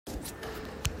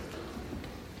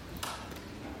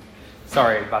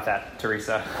Sorry about that,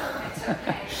 Teresa.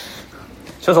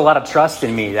 Shows a lot of trust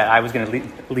in me that I was going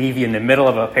to leave you in the middle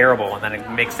of a parable and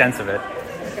then make sense of it.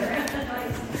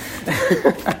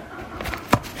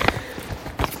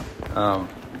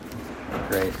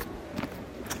 Great.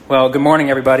 Well, good morning,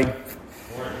 everybody.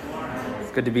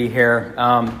 It's good to be here.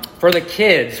 For the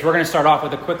kids, we're going to start off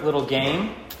with a quick little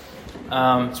game.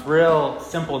 It's a real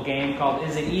simple game called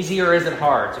Is It Easy or Is It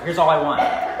Hard? So here's all I want.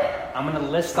 I'm going to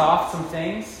list off some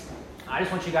things. I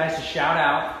just want you guys to shout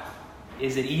out,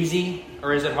 is it easy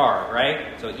or is it hard,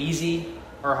 right? So easy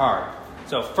or hard.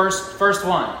 So first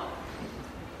one.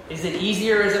 Is it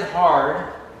easy or is it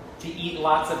hard to eat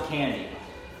lots of candy?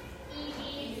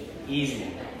 Easy.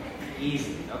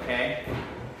 Easy, okay.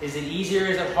 Is it easy or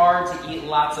is it hard to eat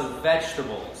lots of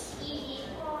vegetables?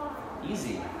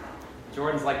 Easy.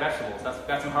 Jordan's like vegetables.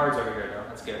 Got some hards over here, though.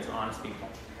 That's good. Some honest people.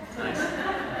 Nice.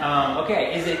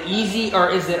 Okay, is it easy or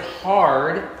is it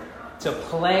hard to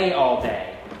play all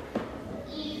day?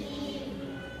 Easy.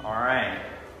 All right.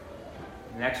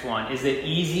 Next one. Is it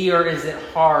easy or is it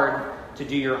hard to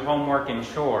do your homework and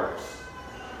chores?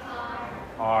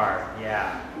 Hard.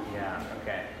 Yeah.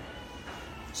 Okay.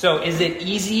 So is it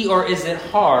easy or is it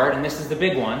hard, and this is the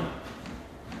big one,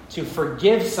 to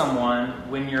forgive someone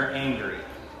when you're angry?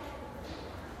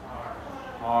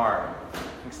 Hard. I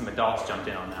think some adults jumped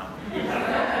in on that one.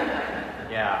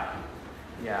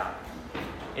 Yeah.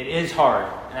 It is hard.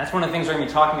 And that's one of the things we're going to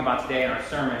be talking about today in our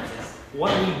sermons is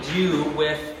what we do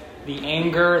with the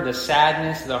anger, the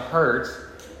sadness, the hurt,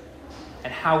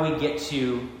 and how we get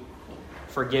to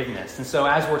forgiveness. And so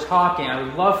as we're talking, I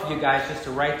would love for you guys just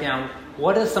to write down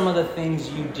what are some of the things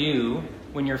you do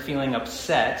when you're feeling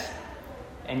upset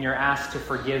and you're asked to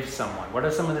forgive someone. What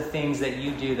are some of the things that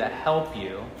you do that help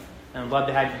you? And I'd love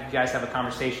to have you guys have a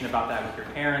conversation about that with your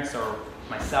parents or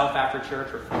myself after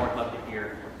church or before. I'd love to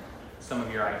hear some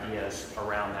of your ideas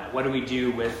around that. What do we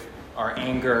do with our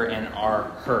anger and our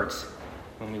hurt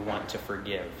when we want to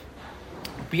forgive?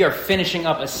 We are finishing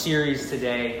up a series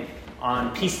today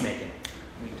on peacemaking.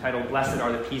 We titled Blessed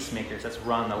Are the Peacemakers. That's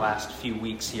run the last few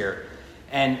weeks here.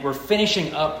 And we're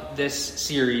finishing up this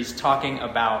series talking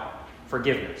about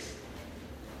forgiveness.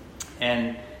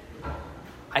 And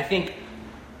I think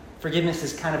forgiveness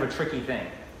is kind of a tricky thing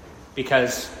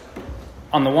because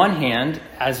on the one hand,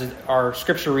 as our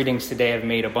scripture readings today have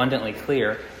made abundantly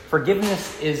clear,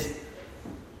 forgiveness is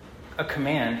a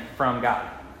command from God.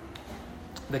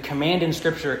 The command in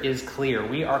scripture is clear.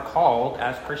 We are called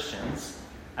as Christians,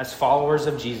 as followers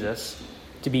of Jesus,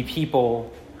 to be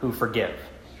people who forgive.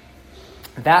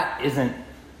 That isn't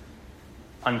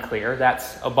unclear.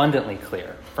 That's abundantly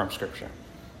clear from scripture.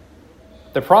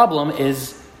 The problem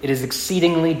is it is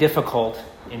exceedingly difficult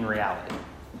in reality.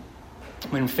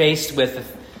 When faced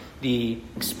with the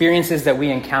experiences that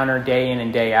we encounter day in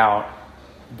and day out,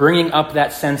 bringing up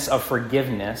that sense of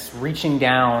forgiveness, reaching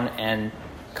down and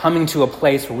coming to a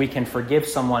place where we can forgive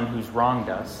someone who's wronged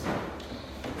us,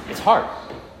 it's hard.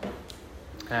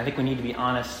 And I think we need to be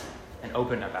honest and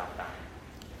open about that.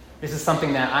 This is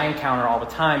something that I encounter all the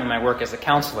time in my work as a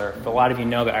counselor. A lot of you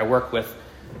know that I work with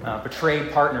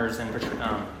betrayed partners and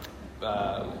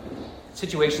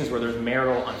situations where there's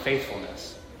marital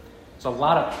unfaithfulness. There's a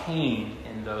lot of pain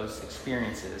in those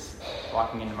experiences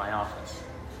walking into my office.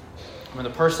 When the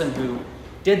person who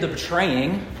did the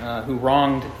betraying, who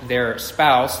wronged their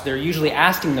spouse, they're usually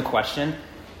asking the question,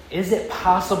 is it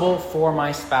possible for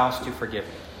my spouse to forgive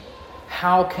me?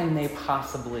 How can they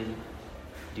possibly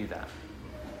do that?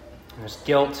 And there's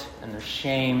guilt and there's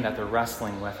shame that they're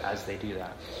wrestling with as they do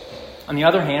that. On the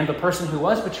other hand, the person who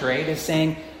was betrayed is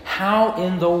saying, how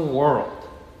in the world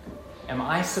am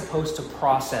I supposed to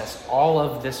process all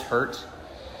of this hurt,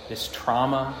 this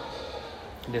trauma,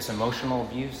 this emotional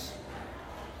abuse,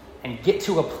 and get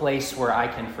to a place where I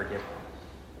can forgive them?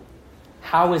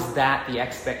 How is that the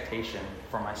expectation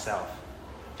for myself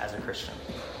as a Christian?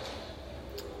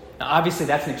 Now, obviously,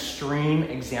 that's an extreme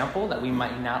example that we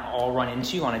might not all run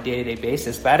into on a day-to-day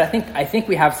basis, but I think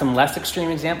we have some less extreme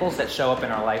examples that show up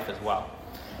in our life as well.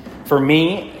 For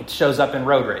me, it shows up in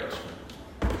road rage.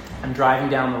 I'm driving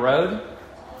down the road.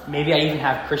 Maybe I even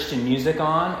have Christian music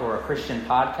on or a Christian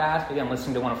podcast. Maybe I'm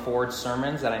listening to one of Ford's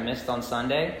sermons that I missed on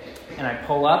Sunday. And I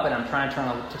pull up and I'm trying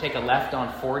to take a left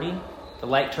on 40. The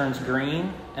light turns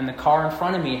green and the car in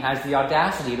front of me has the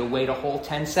audacity to wait a whole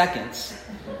 10 seconds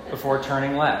before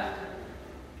turning left.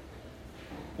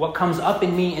 What comes up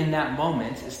in me in that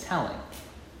moment is telling.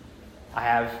 I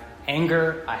have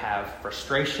anger. I have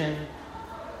frustration.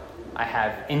 I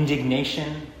have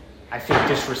indignation. I feel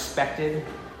disrespected.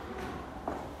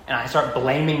 And I start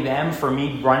blaming them for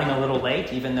me running a little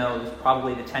late, even though it was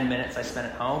probably the 10 minutes I spent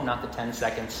at home, not the 10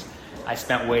 seconds I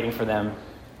spent waiting for them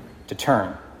to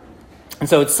turn. And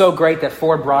so it's so great that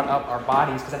Ford brought up our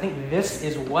bodies, because I think this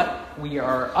is what we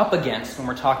are up against when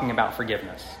we're talking about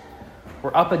forgiveness.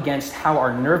 We're up against how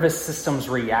our nervous systems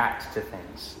react to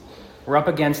things. We're up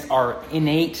against our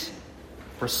innate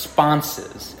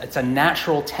responses. It's a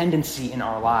natural tendency in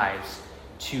our lives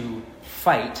to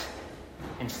fight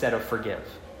instead of forgive.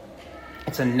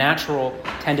 It's a natural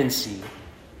tendency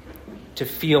to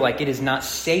feel like it is not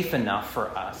safe enough for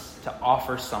us to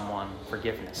offer someone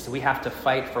forgiveness. Do we have to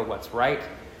fight for what's right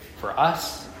for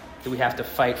us? Do we have to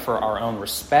fight for our own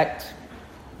respect?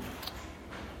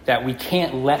 That we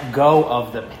can't let go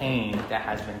of the pain that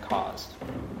has been caused.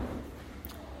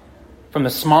 From the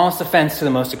smallest offense to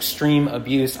the most extreme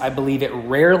abuse, I believe it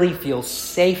rarely feels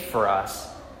safe for us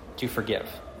to forgive.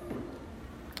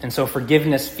 And so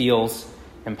forgiveness feels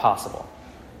impossible.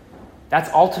 That's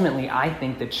ultimately, I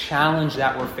think, the challenge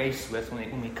that we're faced with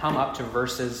when we come up to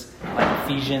verses like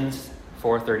Ephesians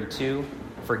 4:32,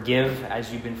 forgive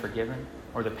as you've been forgiven,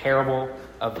 or the parable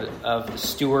of the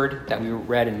steward that we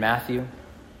read in Matthew.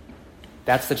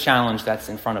 That's the challenge that's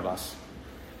in front of us.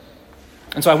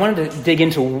 And so I wanted to dig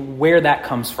into where that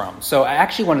comes from. So I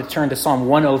actually want to turn to Psalm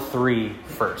 103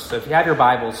 first. So if you have your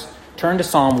Bibles, turn to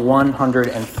Psalm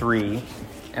 103,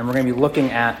 and we're going to be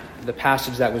looking at the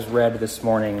passage that was read this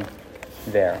morning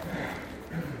there.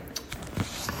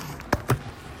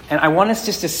 And I want us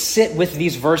just to sit with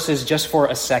these verses just for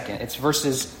a second. It's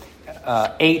verses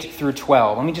 8 through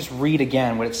 12. Let me just read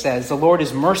again what it says. The Lord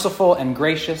is merciful and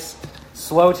gracious,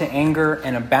 slow to anger,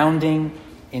 and abounding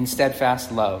in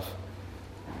steadfast love.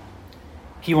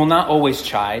 He will not always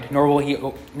chide, nor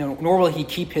will he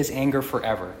keep his anger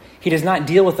forever. He does not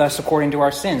deal with us according to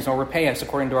our sins, nor repay us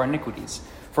according to our iniquities.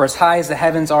 For as high as the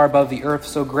heavens are above the earth,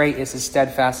 so great is his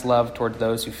steadfast love toward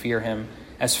those who fear him.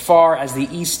 As far as the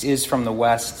east is from the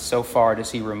west, so far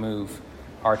does he remove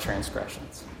our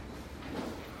transgressions.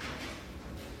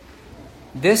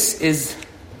 This is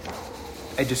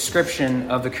a description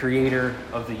of the creator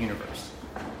of the universe.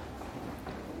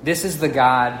 This is the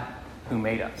God who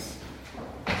made us.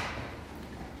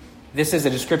 This is a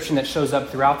description that shows up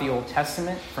throughout the Old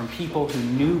Testament from people who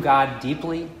knew God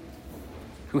deeply,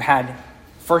 who had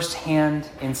firsthand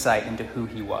insight into who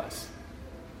he was.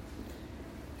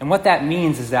 And what that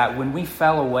means is that when we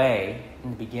fell away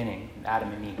in the beginning,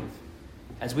 Adam and Eve,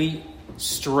 as we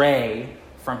stray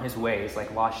from his ways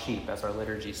like lost sheep, as our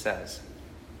liturgy says,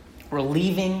 we're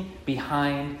leaving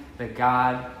behind the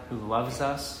God who loves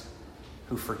us,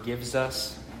 who forgives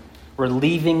us. We're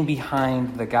leaving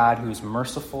behind the God who's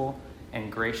merciful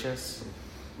and gracious.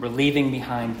 We're leaving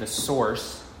behind the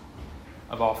source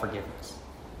of all forgiveness.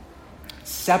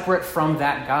 Separate from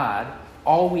that God,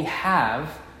 all we have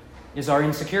is our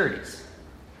insecurities.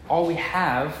 All we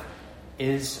have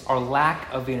is our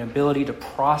lack of an ability to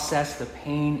process the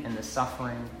pain and the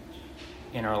suffering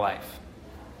in our life.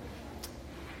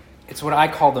 It's what I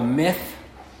call the myth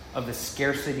of the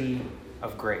scarcity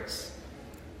of grace.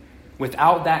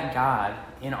 Without that God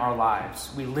in our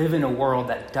lives, we live in a world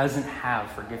that doesn't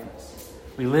have forgiveness.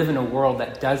 We live in a world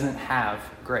that doesn't have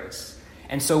grace.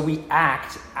 And so we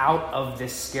act out of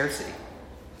this scarcity.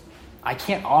 I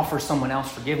can't offer someone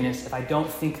else forgiveness if I don't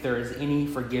think there is any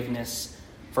forgiveness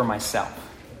for myself.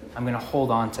 I'm going to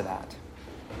hold on to that.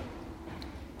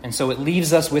 And so it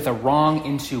leaves us with a wrong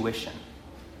intuition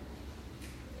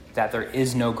that there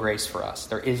is no grace for us.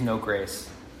 There is no grace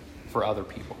for other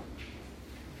people.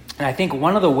 And I think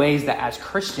one of the ways that as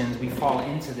Christians we fall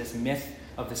into this myth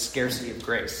of the scarcity of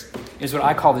grace is what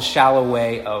I call the shallow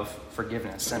way of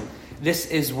forgiveness. And this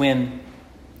is when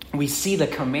we see the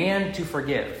command to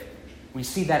forgive. We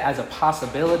see that as a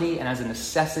possibility and as a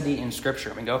necessity in Scripture.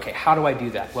 And we go, okay, how do I do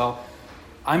that? Well,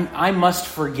 I must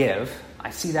forgive.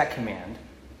 I see that command.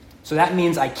 So that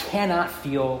means I cannot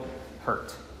feel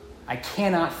hurt. I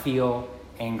cannot feel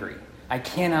angry. I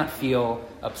cannot feel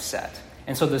upset.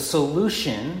 And so the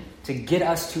solution to get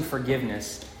us to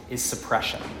forgiveness is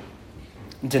suppression,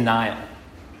 denial,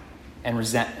 and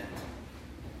resentment.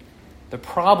 The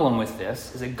problem with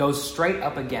this is it goes straight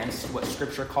up against what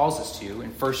Scripture calls us to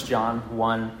in 1 John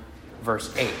 1,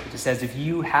 verse 8. It says, if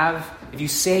you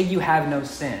say you have no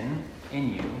sin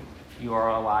in you, you are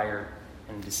a liar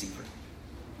and a deceiver.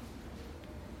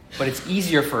 But it's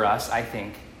easier for us, I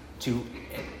think, to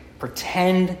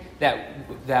pretend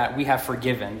that we have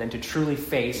forgiven than to truly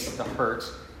face the hurt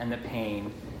and the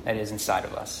pain that is inside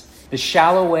of us. The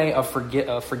shallow way of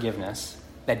forgiveness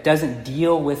that doesn't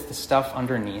deal with the stuff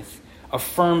underneath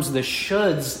affirms the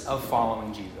shoulds of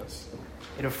following Jesus.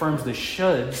 It affirms the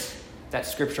shoulds that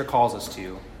Scripture calls us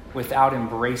to without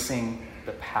embracing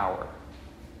the power.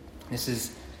 This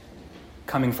is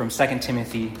coming from 2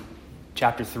 Timothy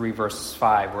chapter 3, verse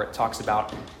 5, where it talks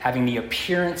about having the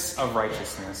appearance of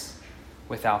righteousness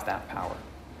without that power,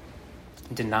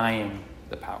 denying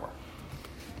the power.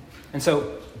 And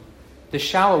so the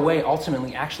shallow way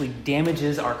ultimately actually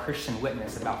damages our Christian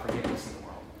witness about forgiveness in the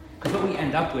world. Because what we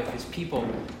end up with is people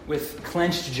with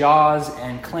clenched jaws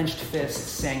and clenched fists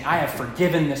saying, I have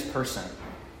forgiven this person.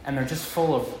 And they're just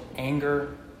full of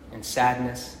anger and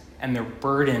sadness, and they're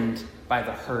burdened by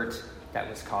the hurt that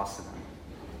was caused to them.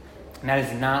 And that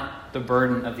is not the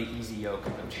burden of the easy yoke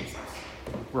of Jesus.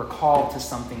 We're called to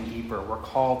something deeper. We're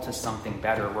called to something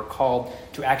better. We're called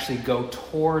to actually go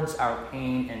towards our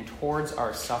pain and towards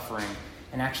our suffering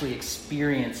and actually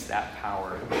experience that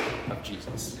power of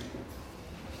Jesus.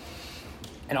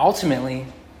 And ultimately,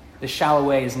 the shallow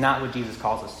way is not what Jesus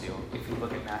calls us to if you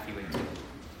look at Matthew 18.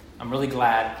 I'm really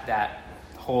glad that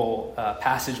whole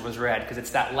passage was read, because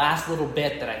it's that last little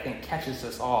bit that I think catches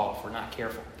us all if we're not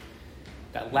careful.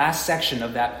 That last section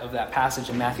of that passage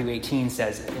in Matthew 18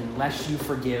 says, unless you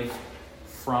forgive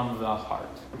from the heart.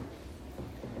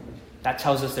 That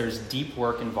tells us there's deep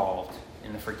work involved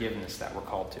in the forgiveness that we're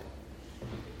called to.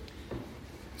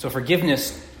 So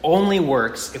forgiveness only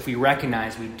works if we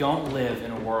recognize we don't live in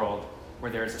a world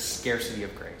where there is a scarcity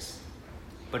of grace,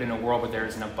 but in a world where there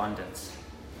is an abundance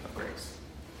of grace.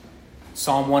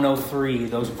 Psalm 103,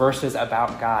 those verses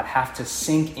about God have to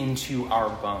sink into our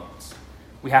bones.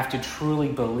 We have to truly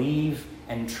believe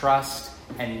and trust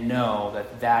and know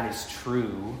that that is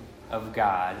true of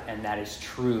God and that is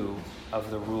true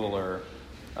of the ruler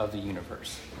of the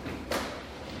universe.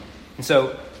 And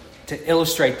so, to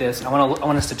illustrate this, I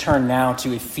want us to turn now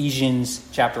to Ephesians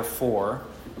chapter 4.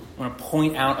 I want to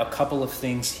point out a couple of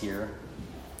things here,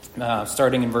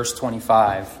 starting in verse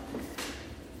 25.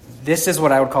 This is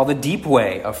what I would call the deep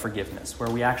way of forgiveness, where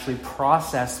we actually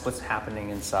process what's happening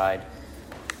inside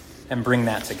and bring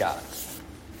that to God.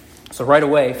 So right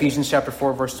away, Ephesians chapter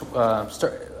 4, I'm going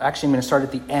to start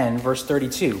at the end, verse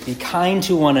 32. Be kind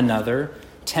to one another,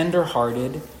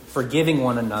 tender-hearted, forgiving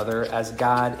one another as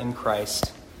God in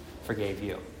Christ forgave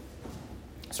you.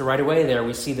 So right away there,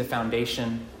 we see the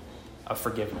foundation of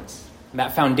forgiveness. And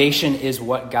that foundation is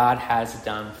what God has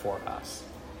done for us.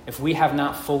 If we have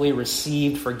not fully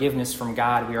received forgiveness from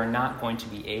God, we are not going to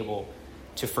be able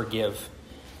to forgive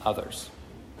others.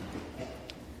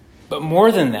 But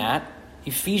more than that,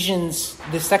 this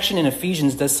section in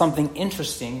Ephesians does something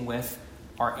interesting with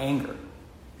our anger.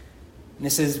 And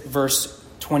this is verse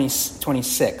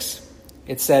 26.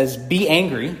 It says, be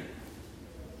angry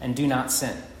and do not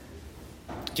sin.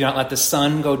 Do not let the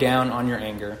sun go down on your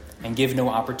anger and give no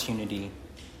opportunity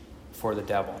for the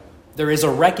devil. There is a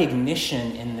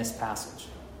recognition in this passage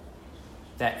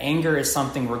that anger is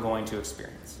something we're going to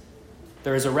experience.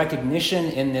 There is a recognition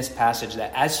in this passage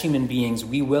that as human beings,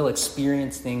 we will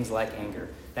experience things like anger,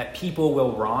 that people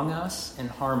will wrong us and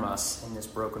harm us in this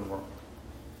broken world.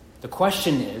 The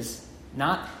question is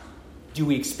not, do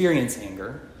we experience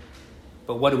anger,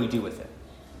 but what do we do with it?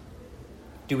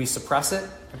 Do we suppress it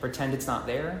and pretend it's not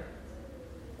there?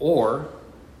 Or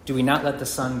do we not let the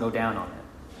sun go down on it?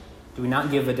 Do we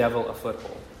not give the devil a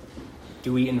foothold?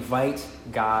 Do we invite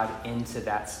God into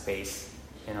that space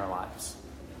in our lives?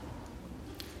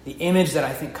 The image that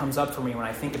I think comes up for me when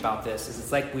I think about this is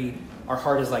it's like our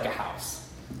heart is like a house.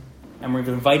 And we've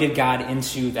invited God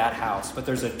into that house, but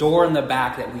there's a door in the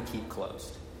back that we keep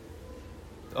closed.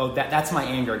 Oh, that's my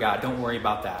anger, God. Don't worry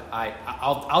about that.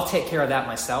 I'll take care of that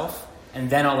myself, and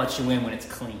then I'll let you in when it's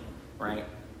clean, right?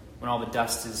 When all the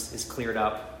dust is cleared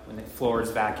up, when the floor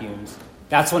is vacuumed.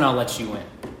 That's when I'll let you in.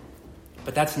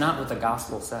 But that's not what the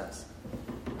gospel says.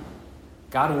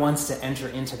 God wants to enter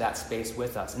into that space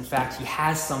with us. In fact, he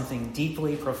has something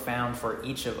deeply profound for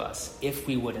each of us if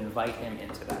we would invite him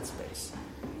into that space,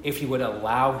 if we would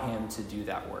allow him to do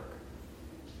that work.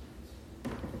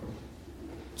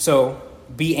 So,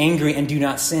 be angry and do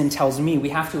not sin tells me we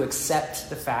have to accept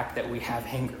the fact that we have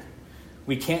anger.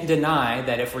 We can't deny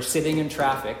that if we're sitting in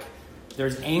traffic,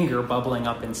 there's anger bubbling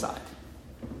up inside.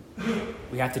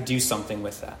 We have to do something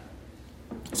with that.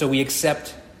 So we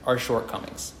accept our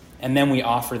shortcomings. And then we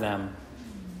offer them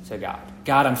to God.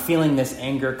 God, I'm feeling this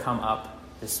anger come up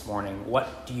this morning.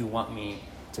 What do you want me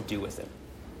to do with it?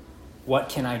 What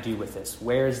can I do with this?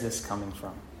 Where is this coming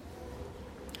from?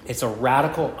 It's a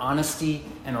radical honesty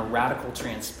and a radical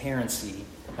transparency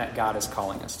that God is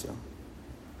calling us to.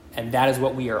 And that is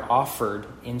what we are offered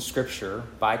in Scripture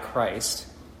by Christ.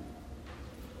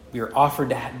 We are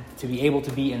offered to be able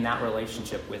to be in that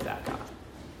relationship with that God,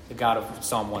 the God of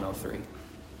Psalm 103.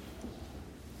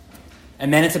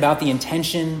 And then it's about the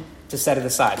intention to set it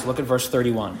aside. So look at verse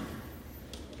 31.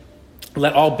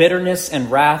 Let all bitterness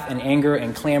and wrath and anger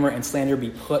and clamor and slander be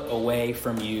put away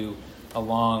from you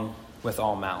along with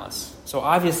all malice. So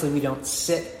obviously we don't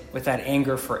sit with that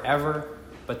anger forever,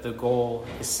 but the goal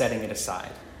is setting it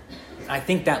aside. I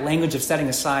think that language of setting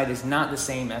aside is not the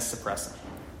same as suppressing.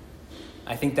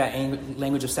 I think that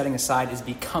language of setting aside is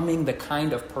becoming the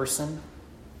kind of person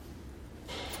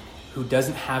who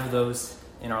doesn't have those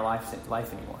in our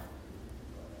life anymore.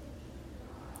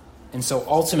 And so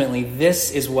ultimately,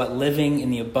 this is what living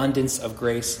in the abundance of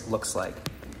grace looks like.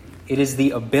 It is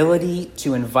the ability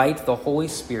to invite the Holy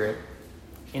Spirit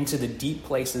into the deep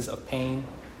places of pain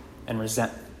and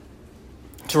resentment,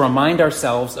 to remind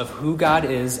ourselves of who God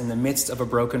is in the midst of a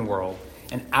broken world,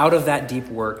 and out of that deep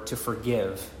work to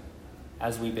forgive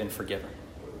as we've been forgiven.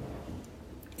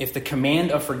 If the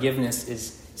command of forgiveness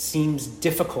seems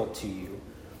difficult to you,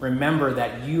 remember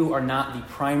that you are not the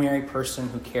primary person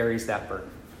who carries that burden.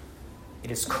 It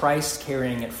is Christ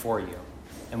carrying it for you,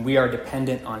 and we are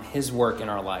dependent on his work in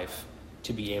our life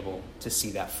to be able to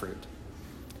see that fruit.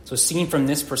 So seen from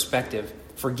this perspective,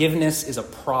 forgiveness is a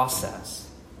process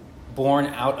born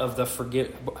out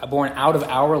of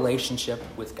our relationship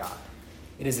with God.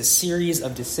 It is a series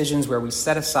of decisions where we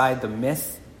set aside the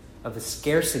myth of the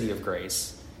scarcity of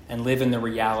grace and live in the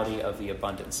reality of the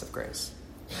abundance of grace.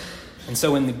 And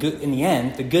so in the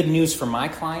end, the good news for my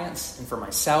clients and for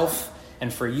myself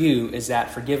and for you is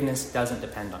that forgiveness doesn't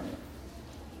depend on you.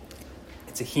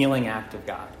 It's a healing act of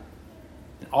God.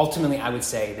 And ultimately, I would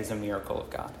say it is a miracle of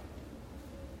God.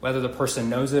 Whether the person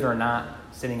knows it or not,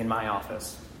 sitting in my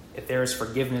office, if there is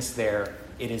forgiveness there,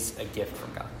 it is a gift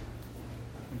from God.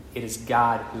 It is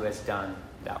God who has done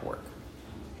that work.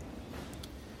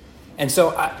 And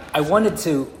so I wanted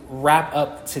to wrap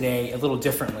up today a little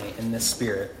differently in this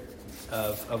spirit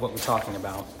of what we're talking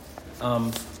about.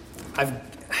 I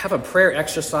have a prayer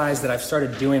exercise that I've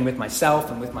started doing with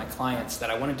myself and with my clients that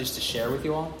I wanted just to share with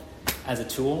you all as a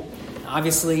tool.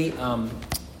 Obviously,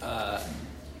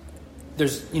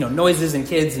 there's noises and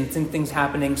kids and things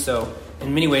happening, so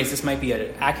in many ways this might be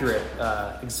an accurate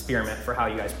experiment for how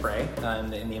you guys pray in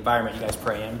the environment you guys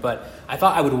pray in. But I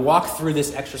thought I would walk through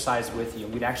this exercise with you.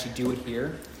 We'd actually do it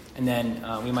here, and then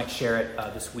we might share it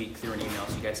this week through an email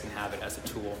so you guys can have it as a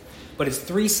tool. But it's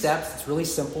 3 steps. It's really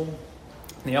simple.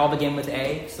 They all begin with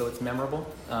A, so it's memorable.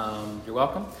 You're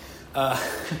welcome.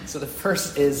 So the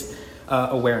first is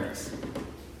awareness.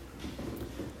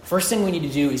 First thing we need to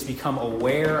do is become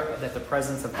aware that the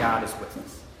presence of God is with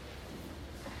us.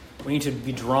 We need to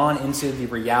be drawn into the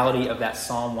reality of that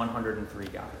Psalm 103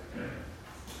 God.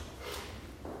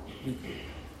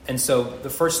 And so the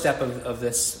first step of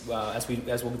this, as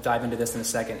we'll dive into this in a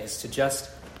second, is to just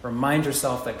remind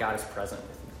yourself that God is present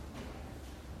with you.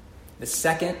 The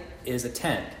second is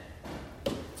attend.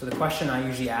 So the question I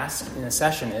usually ask in a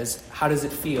session is, how does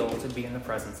it feel to be in the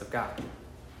presence of God?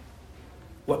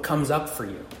 What comes up for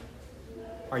you?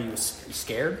 Are you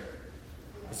scared?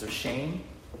 Is there shame?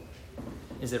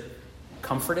 Is it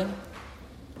comforting?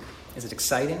 Is it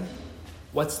exciting?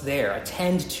 What's there?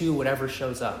 Attend to whatever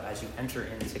shows up as you enter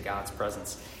into God's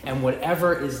presence. And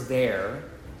whatever is there,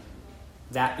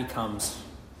 that becomes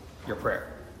your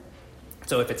prayer.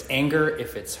 So if it's anger,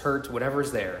 if it's hurt, whatever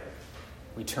is there,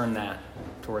 we turn that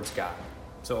towards God.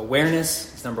 So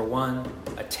awareness is number 1.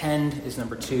 Attend is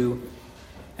number 2.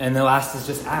 And the last is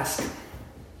just ask.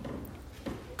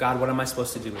 God, what am I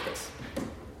supposed to do with this?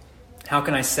 How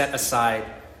can I set aside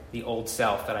the old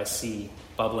self that I see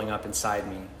bubbling up inside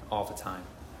me all the time?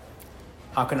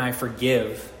 How can I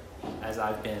forgive as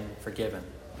I've been forgiven?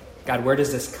 God, where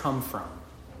does this come from?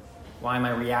 Why am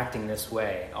I reacting this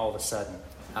way all of a sudden,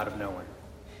 out of nowhere?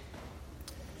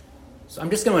 So I'm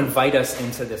just going to invite us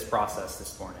into this process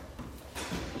this morning.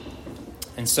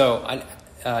 And so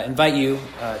I invite you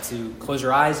to close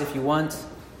your eyes if you want,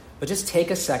 but just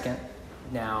take a second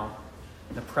now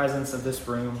in the presence of this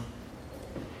room,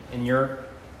 in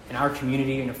our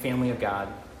community, in a family of God,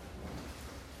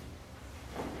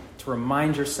 to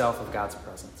remind yourself of God's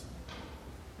presence,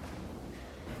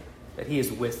 that he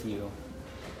is with you,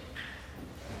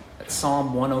 that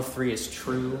Psalm 103 is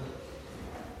true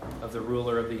of the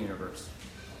ruler of the universe.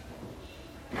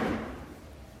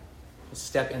 Just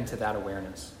step into that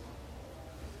awareness.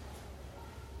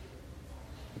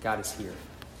 God is here.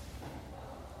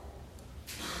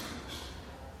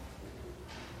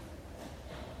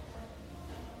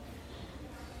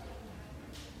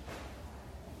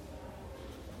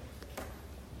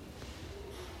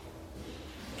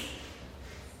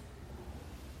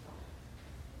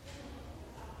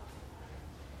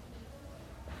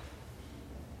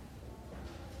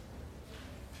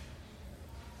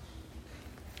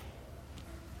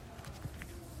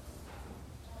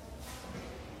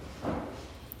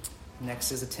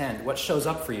 Next is attend. What shows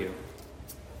up for you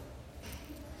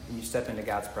when you step into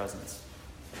God's presence?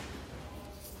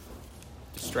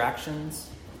 Distractions,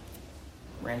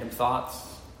 random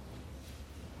thoughts,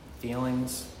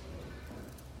 feelings.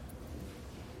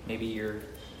 Maybe you're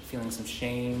feeling some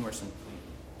shame or some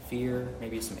fear,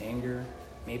 maybe some anger.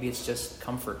 Maybe it's just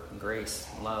comfort and grace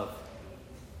and love.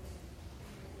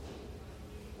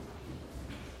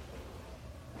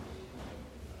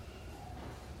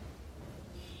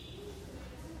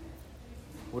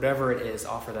 Whatever it is,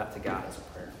 offer that to God as a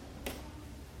prayer.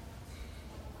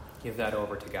 Give that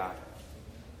over to God.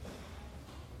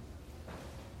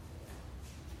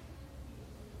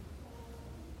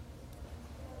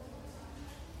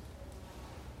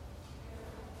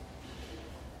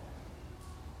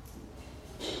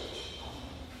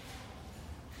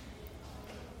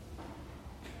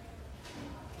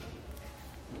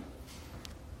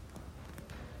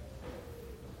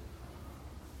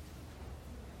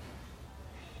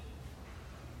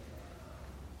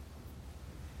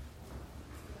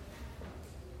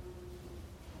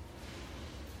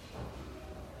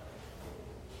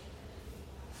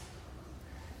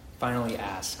 Finally,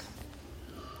 ask.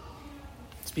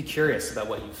 Just be curious about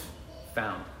what you've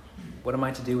found. What am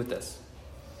I to do with this?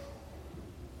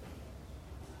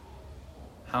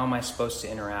 How am I supposed to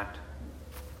interact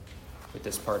with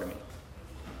this part of me?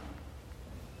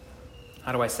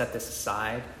 How do I set this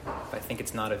aside if I think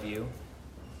it's not of you?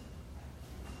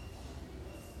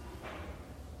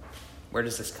 Where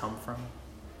does this come from?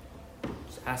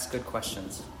 Just ask good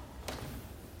questions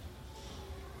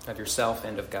of yourself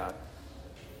and of God.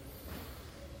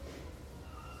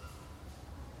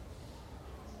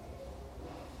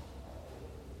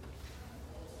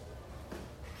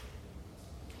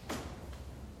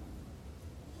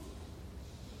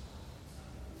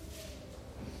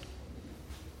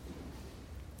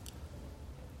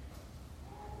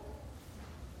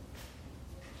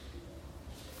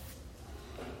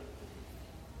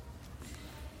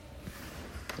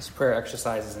 This prayer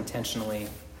exercise is intentionally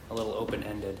a little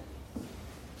open-ended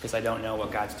because I don't know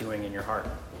what God's doing in your heart.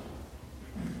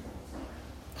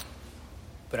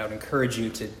 But I would encourage you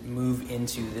to move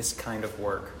into this kind of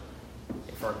work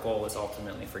if our goal is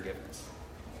ultimately forgiveness.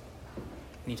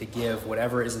 We need to give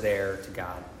whatever is there to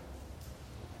God.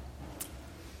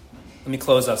 Let me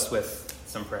close us with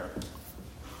some prayer.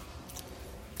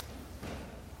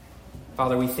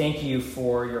 Father, we thank you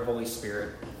for your Holy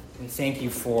Spirit. We thank you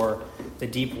for the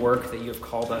deep work that you have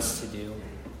called us to do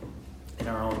in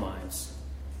our own lives.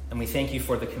 And we thank you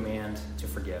for the command to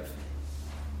forgive.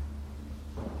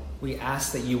 We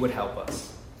ask that you would help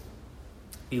us.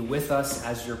 Be with us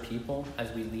as your people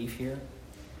as we leave here.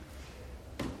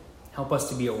 Help us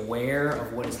to be aware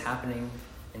of what is happening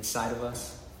inside of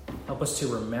us. Help us to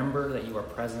remember that you are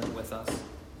present with us.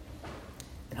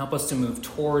 And help us to move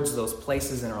towards those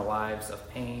places in our lives of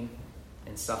pain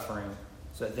and suffering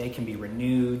so that they can be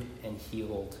renewed and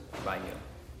healed by you.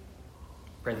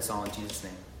 Pray this all in Jesus'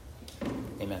 name.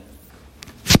 Amen.